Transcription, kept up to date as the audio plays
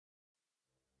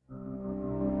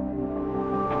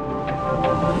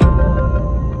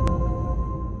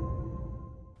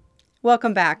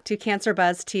Welcome back to Cancer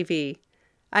Buzz TV.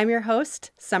 I'm your host,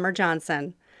 Summer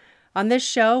Johnson. On this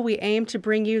show, we aim to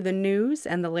bring you the news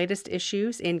and the latest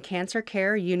issues in cancer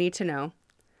care you need to know.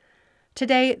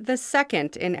 Today, the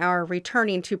second in our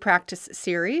Returning to Practice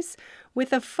series,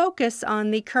 with a focus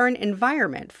on the current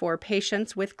environment for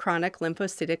patients with chronic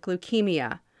lymphocytic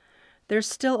leukemia. There's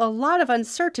still a lot of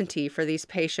uncertainty for these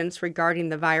patients regarding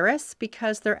the virus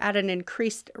because they're at an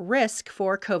increased risk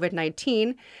for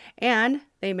COVID-19 and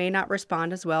they may not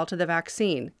respond as well to the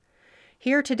vaccine.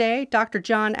 Here today, Dr.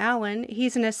 John Allan.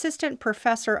 He's an assistant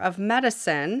professor of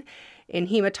medicine in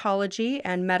hematology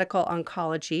and medical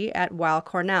oncology at Weill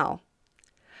Cornell.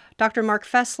 Dr. Mark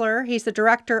Fessler, he's the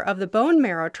director of the bone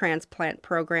marrow transplant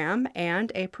program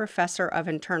and a professor of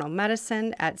internal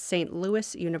medicine at St.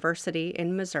 Louis University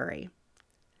in Missouri.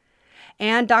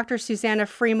 And Dr. Susanna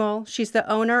Friemel, she's the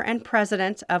owner and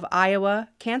president of Iowa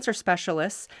Cancer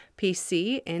Specialists,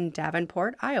 PC, in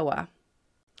Davenport, Iowa.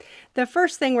 The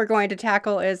first thing we're going to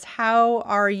tackle is how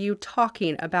are you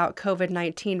talking about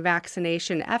COVID-19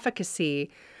 vaccination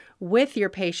efficacy with your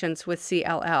patients with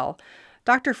CLL?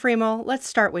 Dr. Friemel, let's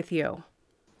start with you.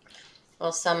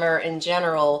 Well, Summer, in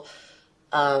general,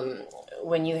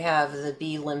 when you have the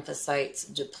B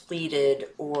lymphocytes depleted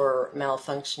or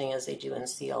malfunctioning as they do in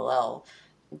CLL,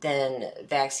 then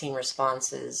vaccine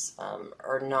responses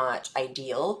are not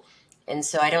ideal. And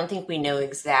so I don't think we know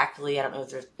exactly, I don't know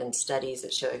if there's been studies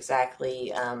that show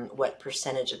exactly what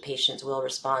percentage of patients will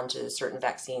respond to certain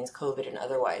vaccines, COVID and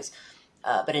otherwise.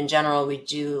 But in general, we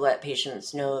do let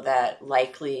patients know that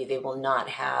likely they will not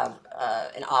have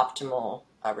an optimal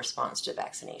response to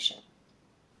vaccination.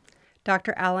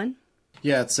 Dr. Allan?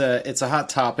 Yeah, it's a hot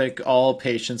topic. All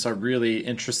patients are really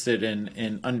interested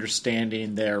in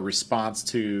understanding their response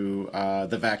to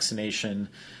the vaccination,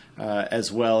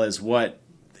 as well as what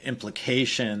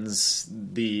implications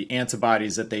the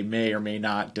antibodies that they may or may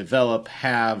not develop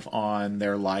have on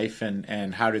their life,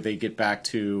 and how do they get back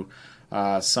to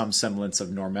some semblance of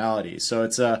normality. So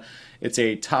it's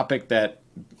a topic that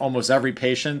almost every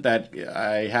patient that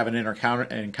I have an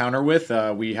encounter with,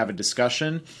 we have a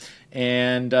discussion.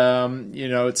 And,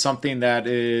 it's something that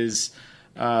is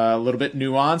a little bit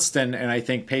nuanced, and I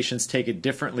think patients take it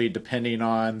differently depending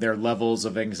on their levels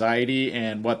of anxiety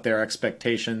and what their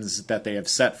expectations that they have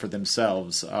set for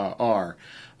themselves are.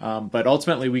 But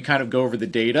ultimately, we kind of go over the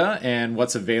data and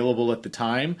what's available at the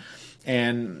time.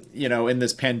 And, in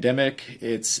this pandemic,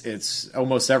 it's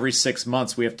almost every 6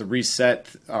 months we have to reset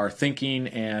our thinking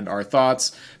and our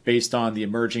thoughts based on the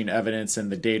emerging evidence and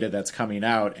the data that's coming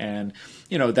out. And,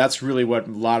 that's really what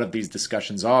a lot of these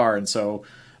discussions are. And so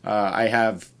I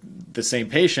have the same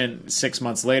patient 6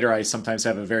 months later, I sometimes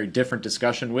have a very different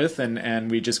discussion with, and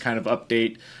we just kind of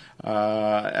update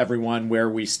everyone where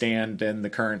we stand in the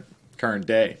current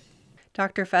day.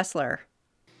 Dr. Fessler.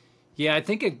 Yeah, I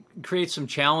think it creates some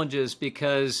challenges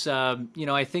because,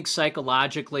 I think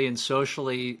psychologically and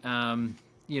socially,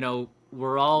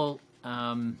 we're all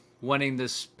wanting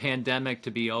this pandemic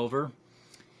to be over.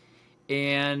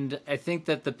 And I think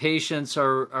that the patients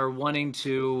are wanting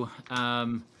to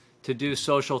do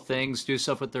social things, do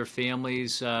stuff with their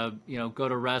families, go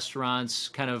to restaurants,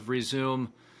 kind of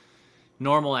resume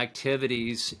normal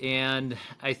activities. And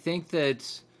I think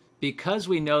that because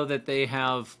we know that they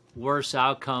have worse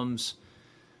outcomes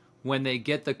when they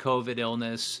get the COVID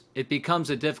illness, it becomes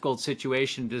a difficult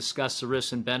situation to discuss the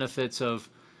risks and benefits of,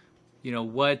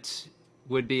 what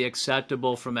would be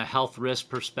acceptable from a health risk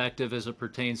perspective as it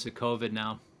pertains to COVID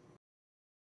now.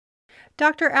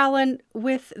 Dr. Allan,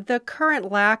 with the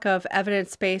current lack of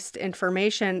evidence-based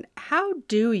information, how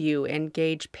do you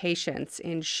engage patients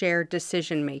in shared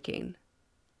decision-making?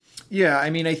 Yeah,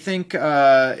 I think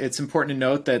it's important to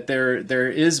note that there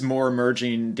is more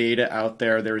emerging data out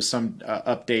there. There is some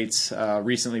updates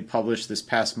recently published this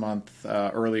past month,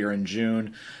 earlier in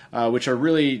June, which are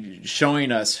really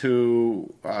showing us who's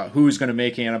going to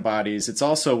make antibodies. It's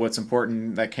also what's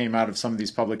important that came out of some of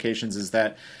these publications is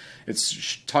that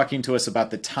it's talking to us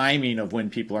about the timing of when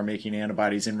people are making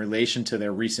antibodies in relation to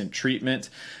their recent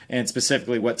treatment, and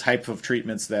specifically what type of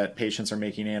treatments that patients are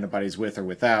making antibodies with or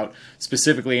without.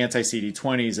 Specifically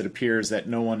anti-CD20s, it appears that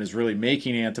no one is really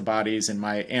making antibodies, and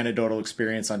my anecdotal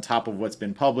experience on top of what's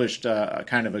been published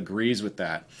kind of agrees with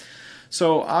that.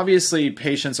 So obviously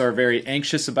patients are very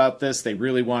anxious about this. They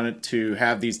really wanted to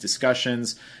have these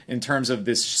discussions. In terms of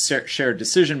this shared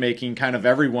decision making, kind of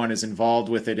everyone is involved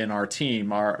with it in our team.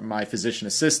 My physician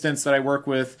assistants that I work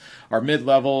with, our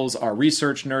mid-levels, our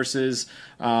research nurses,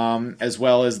 as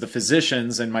well as the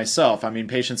physicians and myself. I mean,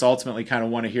 patients ultimately kind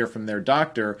of want to hear from their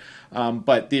doctor,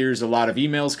 but there's a lot of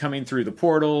emails coming through the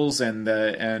portals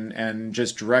and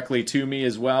just directly to me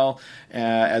as well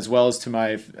as to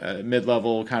my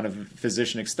mid-level kind of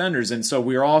physician extenders. And so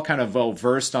we're all kind of well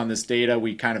versed on this data.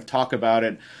 We kind of talk about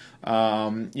it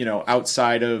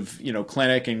outside of,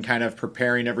 clinic, and kind of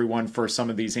preparing everyone for some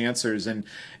of these answers and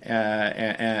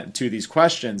to these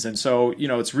questions. And so,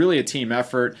 it's really a team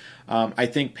effort. I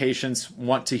think patients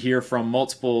want to hear from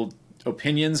multiple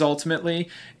opinions ultimately.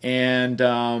 And,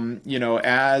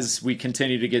 as we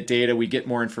continue to get data, we get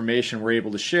more information, we're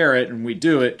able to share it, and we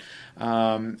do it.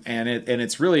 And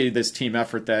it's really this team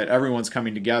effort that everyone's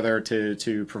coming together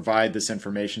to provide this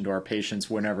information to our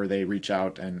patients whenever they reach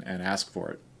out and ask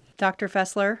for it. Dr.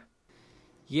 Fessler?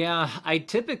 Yeah, I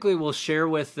typically will share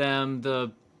with them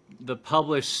the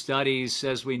published studies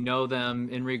as we know them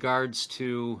in regards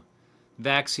to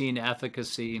vaccine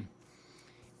efficacy.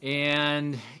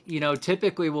 And,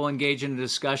 typically we'll engage in a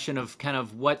discussion of kind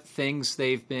of what things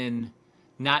they've been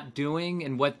not doing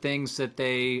and what things that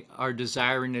they are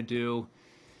desiring to do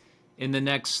in the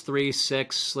next 3,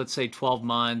 6, let's say 12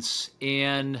 months.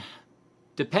 And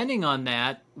depending on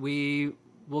that,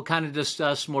 we'll kind of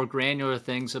discuss more granular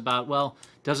things about, well,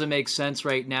 does it make sense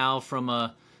right now from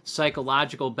a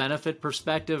psychological benefit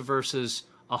perspective versus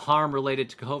a harm related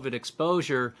to COVID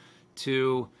exposure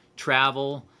to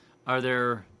travel? Are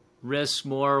there risks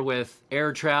more with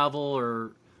air travel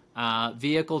or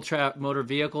motor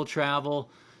vehicle travel?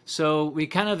 So we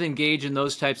kind of engage in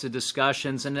those types of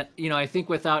discussions. And, I think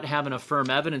without having a firm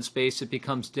evidence base, it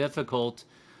becomes difficult.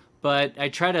 But I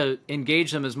try to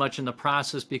engage them as much in the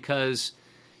process because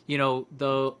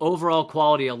the overall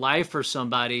quality of life for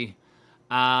somebody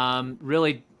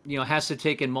really, has to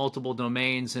take in multiple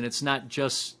domains, and it's not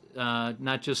just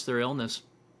their illness.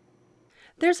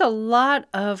 There's a lot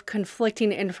of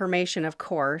conflicting information, of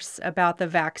course, about the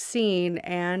vaccine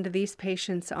and these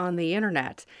patients on the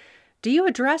internet. Do you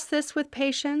address this with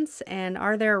patients, and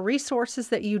are there resources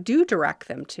that you do direct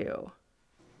them to?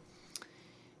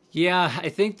 Yeah, I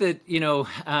think that,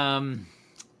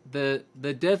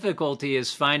 the difficulty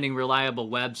is finding reliable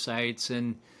websites,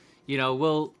 and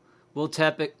we'll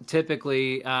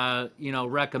typically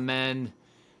recommend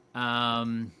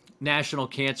national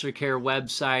cancer care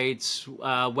websites,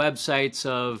 websites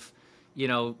of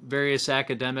various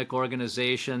academic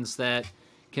organizations that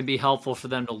can be helpful for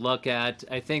them to look at.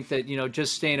 I think that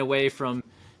just staying away from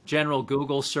general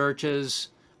Google searches,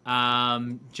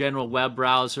 general web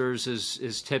browsers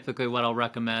is typically what I'll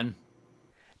recommend.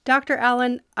 Dr.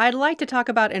 Allan, I'd like to talk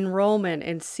about enrollment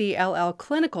in CLL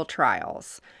clinical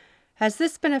trials. Has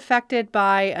this been affected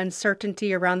by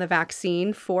uncertainty around the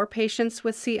vaccine for patients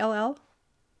with CLL?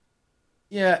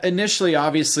 Yeah, initially,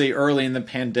 obviously, early in the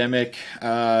pandemic,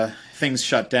 things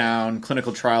shut down,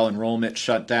 clinical trial enrollment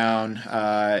shut down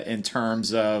in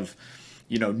terms of,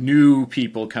 new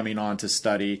people coming on to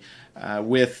study.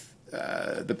 With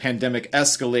the pandemic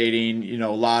escalating, a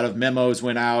lot of memos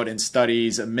went out and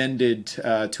studies amended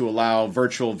to allow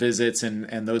virtual visits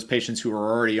and those patients who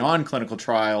were already on clinical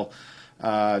trial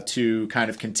to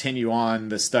kind of continue on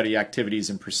the study activities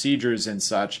and procedures and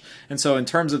such. And so in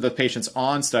terms of the patients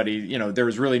on study, there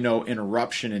was really no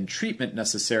interruption in treatment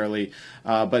necessarily,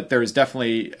 but there was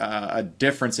definitely a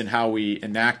difference in how we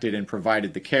enacted and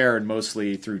provided the care, and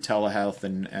mostly through telehealth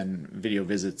and video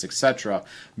visits, etc.,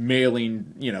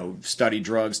 mailing, study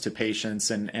drugs to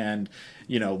patients and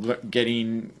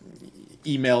getting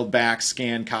emailed back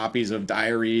scanned copies of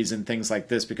diaries and things like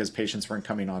this because patients weren't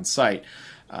coming on site.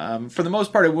 For the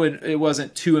most part, it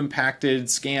wasn't too impacted.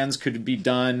 Scans could be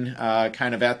done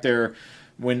kind of at their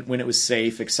when it was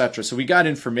safe, etc. So we got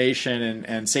information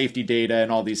and safety data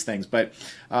and all these things. But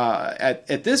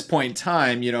at this point in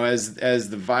time, as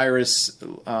the virus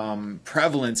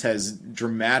prevalence has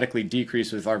dramatically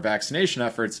decreased with our vaccination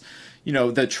efforts,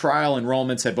 the trial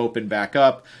enrollments have opened back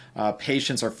up.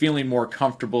 Patients are feeling more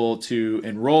comfortable to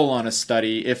enroll on a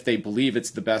study if they believe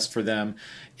it's the best for them.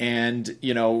 And,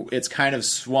 it's kind of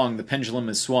the pendulum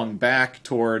has swung back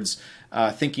towards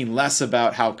thinking less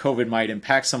about how COVID might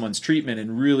impact someone's treatment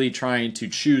and really trying to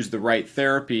choose the right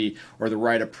therapy or the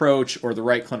right approach or the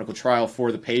right clinical trial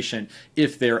for the patient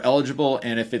if they're eligible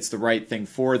and if it's the right thing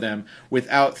for them,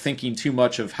 without thinking too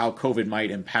much of how COVID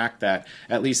might impact that.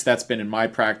 At least that's been in my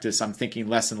practice. I'm I'm thinking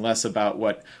less and less about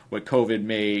what COVID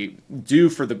may do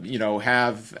for the,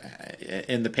 have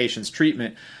in the patient's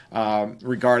treatment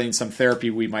regarding some therapy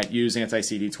we might use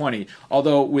anti-CD20.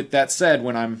 Although with that said,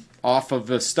 when I'm off of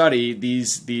a study,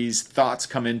 these thoughts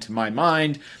come into my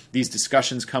mind. These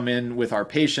discussions come in with our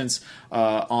patients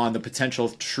on the potential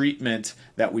treatment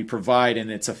that we provide and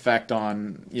its effect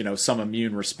on, some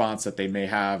immune response that they may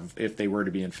have if they were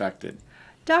to be infected.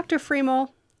 Dr.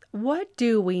 Friemel, what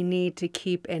do we need to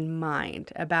keep in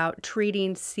mind about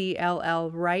treating CLL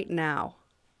right now?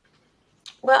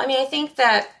 Well, I think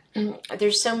that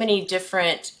there's so many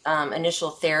different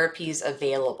initial therapies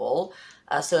available.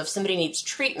 So if somebody needs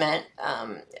treatment,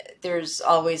 there's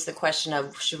always the question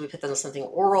of, should we put them on something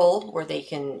oral where they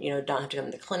can, don't have to come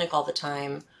to the clinic all the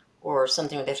time, or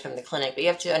something where they have to come to the clinic. But you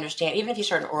have to understand, even if you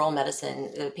start an oral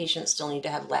medicine, the patients still need to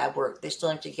have lab work. They still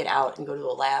have to get out and go to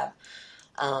a lab.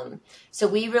 So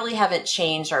we really haven't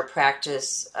changed our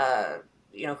practice,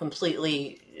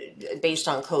 completely based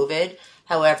on COVID.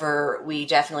 However, we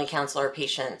definitely counsel our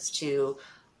patients to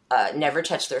never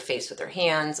touch their face with their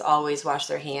hands, always wash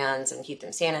their hands and keep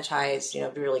them sanitized,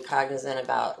 be really cognizant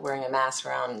about wearing a mask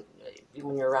around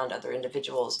when you're around other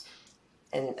individuals.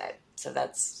 And so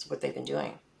that's what they've been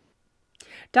doing.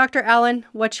 Dr. Allan,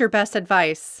 what's your best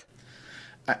advice?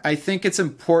 I think it's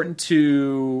important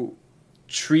to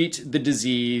treat the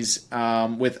disease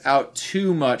without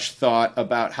too much thought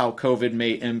about how COVID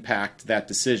may impact that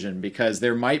decision, because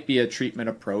there might be a treatment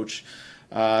approach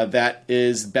that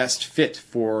is best fit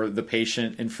for the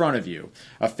patient in front of you,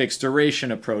 a fixed duration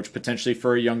approach potentially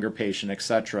for a younger patient,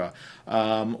 etc.,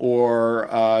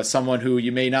 or someone who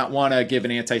you may not want to give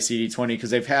an anti-CD20 because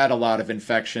they've had a lot of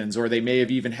infections, or they may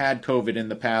have even had COVID in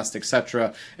the past,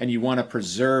 etc., and you want to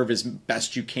preserve as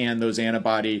best you can those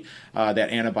that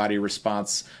antibody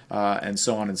response, and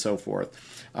so on and so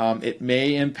forth. It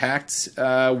may impact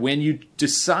when you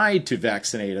decide to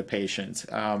vaccinate a patient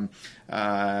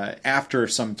after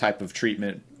some type of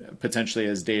treatment, potentially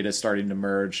as data starting to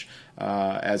emerge,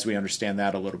 as we understand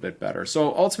that a little bit better.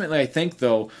 So ultimately, I think,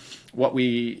 though, what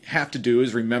we have to do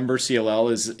is remember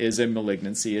CLL is a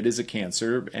malignancy. It is a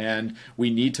cancer, and we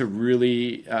need to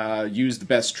really use the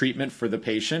best treatment for the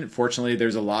patient. Fortunately,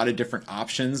 there's a lot of different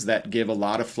options that give a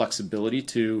lot of flexibility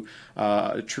to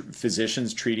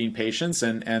physicians treating patients,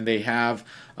 and they have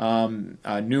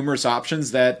numerous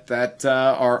options that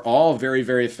are all very,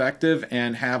 very effective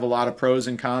and have a lot of pros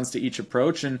and cons to each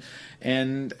approach.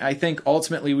 And I think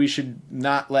ultimately we should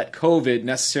not let COVID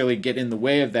necessarily get in the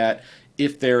way of that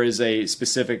if there is a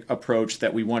specific approach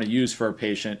that we want to use for a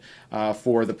patient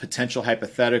for the potential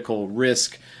hypothetical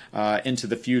risk into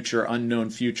the future, unknown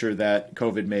future that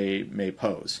COVID may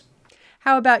pose.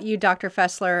 How about you, Dr.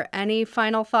 Fessler? Any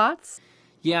final thoughts?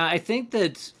 Yeah, I think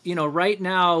that, right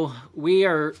now we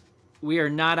are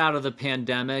not out of the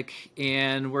pandemic,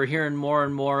 and we're hearing more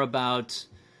and more about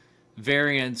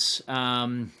variants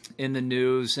in the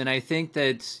news. And I think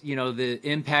that, the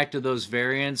impact of those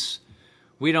variants,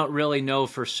 we don't really know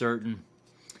for certain.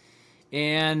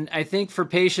 And I think for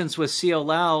patients with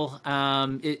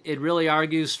CLL, it really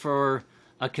argues for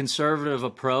a conservative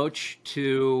approach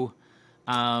to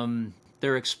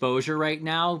their exposure right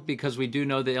now, because we do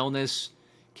know the illness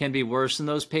can be worse in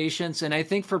those patients. And I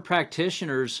think for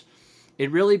practitioners, it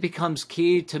really becomes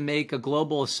key to make a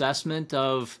global assessment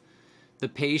of the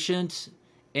patient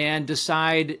and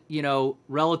decide,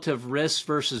 relative risks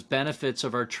versus benefits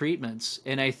of our treatments.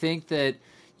 And I think that,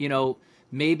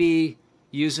 maybe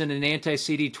using an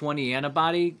anti-CD20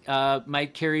 antibody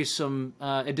might carry some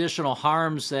additional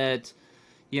harms that,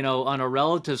 on a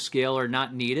relative scale are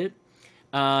not needed.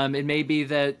 It may be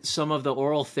that some of the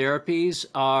oral therapies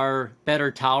are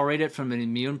better tolerated from an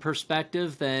immune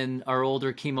perspective than our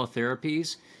older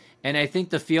chemotherapies. And I think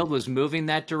the field was moving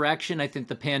that direction. I think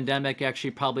the pandemic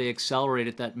actually probably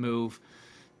accelerated that move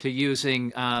to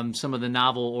using some of the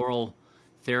novel oral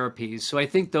therapies. So I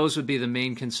think those would be the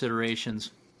main considerations.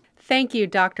 Thank you,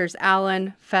 Drs.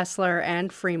 Allan, Fessler,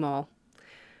 and Friemel.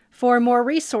 For more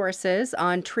resources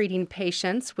on treating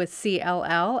patients with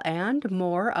CLL and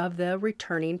more of the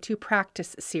Returning to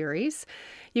Practice series,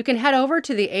 you can head over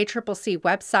to the ACCC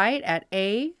website at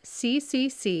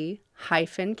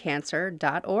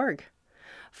accc-cancer.org.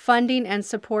 Funding and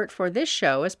support for this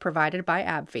show is provided by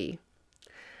AbbVie.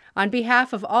 On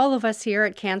behalf of all of us here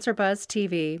at Cancer Buzz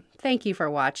TV, thank you for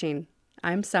watching.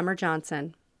 I'm Summer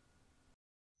Johnson.